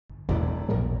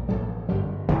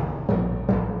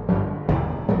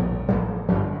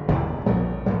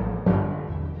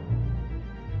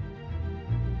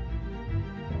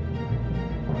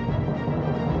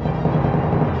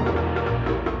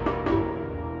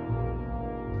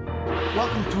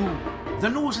Welcome to the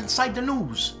news inside the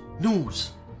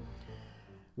news.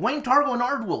 Wayne Targo and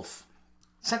Ardwulf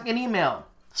sent me an email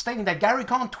stating that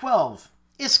GaryCon 12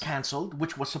 is cancelled,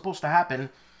 which was supposed to happen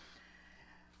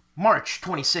March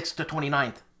 26th to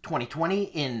 29th, 2020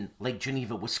 in Lake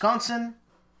Geneva, Wisconsin.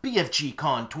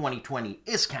 BFGCon 2020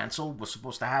 is cancelled, was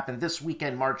supposed to happen this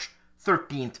weekend, March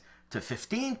 13th to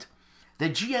 15th. The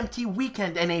GMT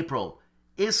weekend in April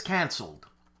is cancelled.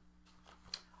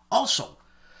 Also,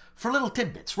 for little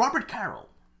tidbits, Robert Carroll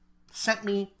sent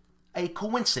me a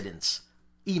coincidence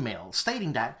email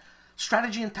stating that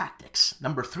Strategy and Tactics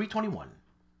number 321,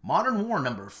 Modern War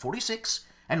number 46,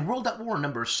 and World at War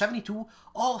number 72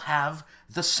 all have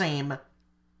the same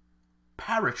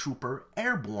paratrooper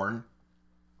airborne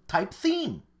type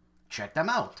theme. Check them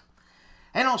out.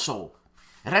 And also,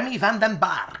 Remy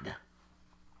Vandenberg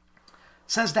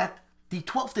says that the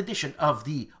 12th edition of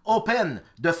the Open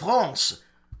de France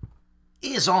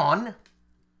is on,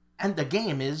 and the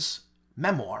game is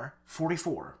Memoir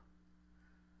 44.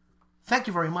 Thank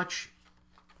you very much.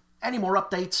 Any more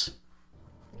updates?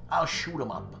 I'll shoot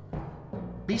them up.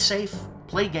 Be safe,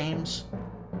 play games,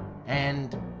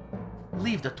 and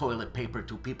leave the toilet paper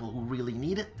to people who really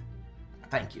need it.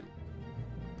 Thank you.